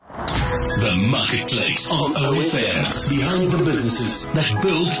The Marketplace on OFM. Behind the businesses that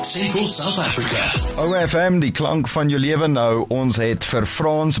build Central South Africa. OFM, die klank van jou lewe nou. Ons het vir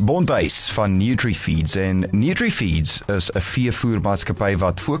Frans Bondhuis van NUTRI Feeds. En NUTRI Feeds is 'n veevoermaatskappy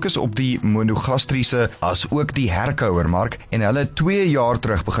wat fokus op die monogastriese as ook die herkouermark. En hulle het 2 jaar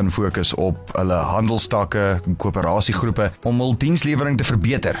terug begin fokus op hulle handelstakke, koöperasiegroepe om hul dienslewering te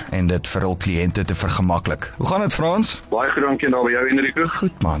verbeter en dit vir hul kliënte te vergemaklik. Hoe gaan dit, Frans? Baie goed, dankie daar by jou, Enrico.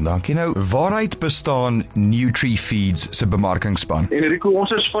 Goed man, dankie. Nou, waaruit bestaan NUTRI Feeds se bemarkingsspan? Enrico,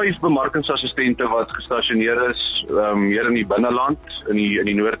 ons is 5 bemarkingsassistente wat gestasioneer is hier in die binneland, in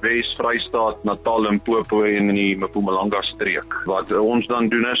die Noordwes, Vrystaat, Natal, Limpopo en in die Mpumalanga streek. Wat ons dan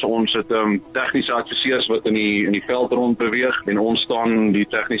doen is, ons het tegniese adviseurs wat in die veld rond beweeg en ons staan die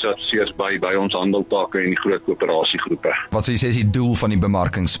tegniese adviseurs by ons handeltake en die groot koöperasiegroepe. Wat sê jy is die doel van die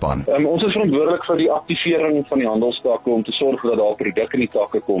bemarkingsspan? Ons is verantwoordelik vir die aktivering van die handelstakke om te sorg dat daar produk in die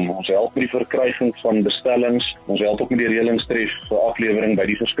takke kom. Ons help met die verkryging van bestellings, ons help ook met die reëlingstref vir aflewering by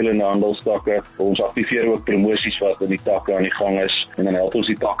die verskillende handelstakke. Ons aktiveer ook promosies wat in die takke aan die gang is en dan help ons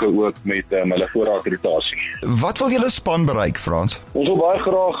die takke ook met hulle voorraadrotasie. Wat wil julle span bereik, Frans? Ons wil baie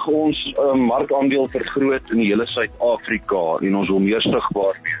graag ons markandeel vergroot in die hele Suid-Afrika en ons wil meer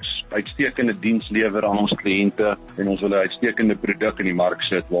sigbaar wees. Uitstekende diens lewer aan ons kliënte en ons wil 'n uitstekende produk in die mark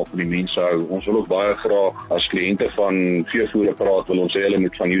sit waarvan die mense hou. Ons wil ook baie graag as kliënte van veevoere praat, wil ons hê hulle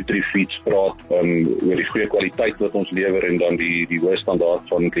moet van NUTRI Feeds praat oor die goeie kwaliteit wat ons lewer en dan die hoë standaard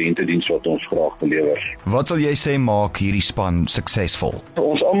van kliëntediens wat ons graag belewer. Wat sal jy sê maak hierdie span suksesvol?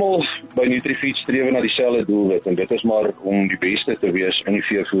 Ons almal by NUTRI Feeds streef na dieselfde doelwit en dit is maar om die beste te wees in die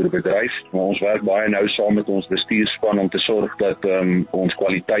veevoerbedryf. Maar ons werk baie nou saam met ons bestuurspan om te sorg dat ons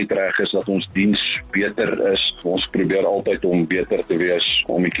kwaliteit reg is, dat ons diens beter is. Ons probeer altyd om beter te wees,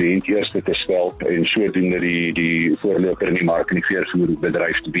 om die kliënt eerste te stel en sodoende die voorloper in die mark en die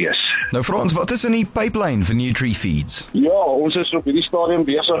veevoerbedryf te wees. Nou Frans, wat is in die pipeline vir NUTRI Feeds? Ja, ons is op hierdie stadium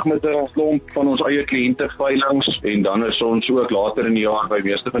besig met 'n klomp van ons eie kliënteveilings en dan is ons ook later in die jaar by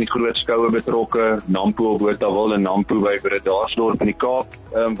meeste van die groot skoue betrokke, Nampo op Botawil en Nampo by Bredasdorp in die Kaap.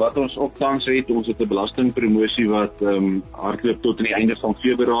 Wat ons ook tans het, ons het 'n belastingpromosie wat hardloop tot aan die einde van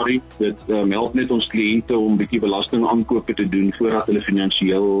Februarie. Dit help net ons kliënte om 'n bietjie belastingaankope te doen voordat hulle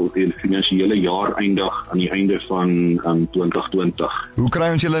finansiële jaar eindig aan die einde van 2020. Hoe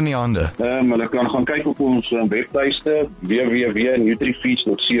kry ons julle in die hande? Hulle kan gaan kyk op ons webtuiste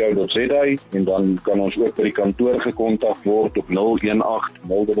www.nutrifeeds.co.za en dan kan ons ook by die kantoor gekontak word op 018 011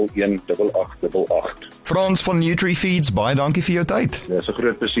 8888. Frans van NUTRI Feeds, baie dankie vir jou tyd. Dis 'n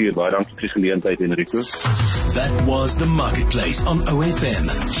groot plesier, baie dankie vir die geleentheid, Enrico. That was the Marketplace on OFM.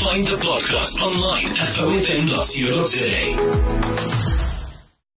 Find the podcast online at ofm.co.za.